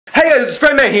Hey guys, it's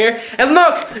Fredman here, and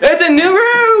look, it's a new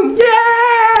room!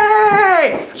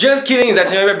 Yay! Just kidding, it's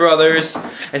actually my brother's.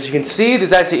 As you can see,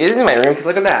 this actually isn't my room, because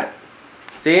look at that.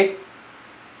 See?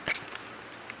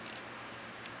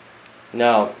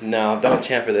 No, don't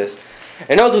chant for this.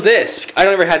 And also this, I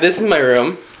never had this in my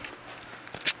room.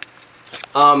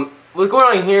 What's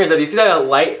going on here is that you see that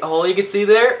light hole you can see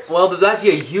there? Well, there's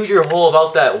actually a huger hole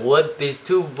about that wood, these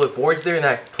two boards there, and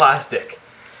that plastic.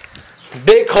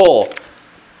 Big hole.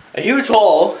 A huge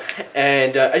hole,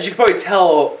 and as you can probably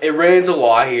tell, it rains a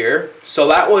lot here. So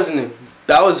that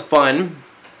was fun.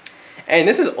 And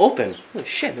this is open. Holy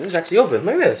shit, this is actually open.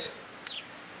 Look at this.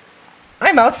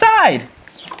 I'm outside.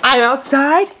 I'm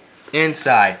outside.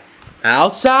 Inside.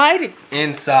 Outside.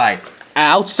 Inside.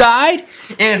 Outside.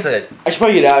 Inside. I should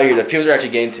probably get out of here. The fumes are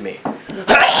actually getting to me.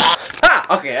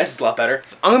 Okay, that's a lot better.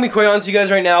 I'm gonna be quite honest with you guys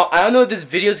right now. I don't know if this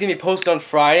video is gonna be posted on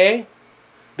Friday.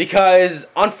 Because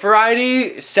on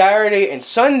Friday, Saturday, and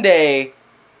Sunday,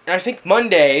 and I think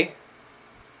Monday,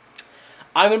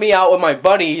 I'm going to be out with my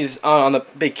buddies on a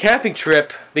big camping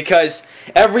trip. Because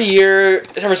every year,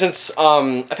 ever since,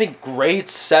 I think grade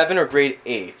 7 or grade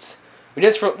 8, we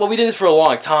did this for a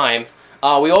long time.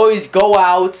 We always go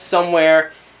out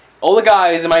somewhere. All the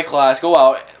guys in my class go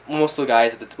out, most of the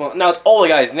guys, now it's all the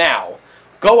guys now,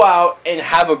 go out and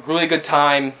have a really good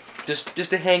time just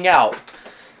to hang out.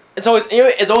 It's always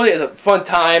a fun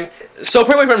time. So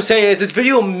pretty much what I'm saying is this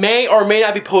video may or may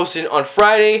not be posted on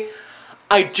Friday.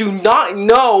 I do not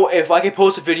know if I can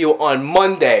post a video on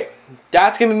Monday.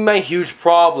 That's gonna be my huge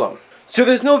problem. So if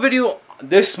there's no video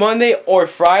this Monday or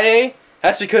Friday,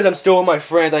 that's because I'm still with my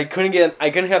friends. I couldn't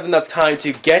have enough time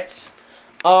to get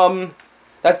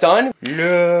that done.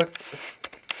 Look.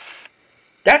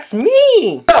 That's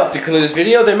me! So, to conclude this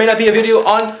video, there may not be a video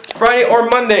on Friday or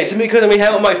Monday, simply because I'm gonna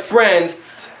hang out with my friends.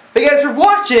 Thank you guys for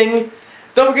watching.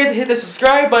 Don't forget to hit the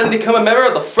subscribe button to become a member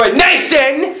of the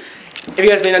Frednation. If you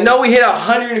guys may not know, we hit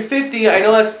 150. I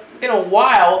know that's been a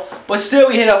while, but still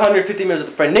we hit 150 members of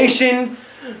the Frednation.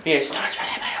 Thank you guys so much for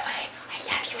that, by the way. I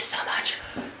love you so much.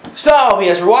 So, thank you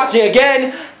guys for watching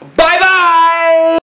again.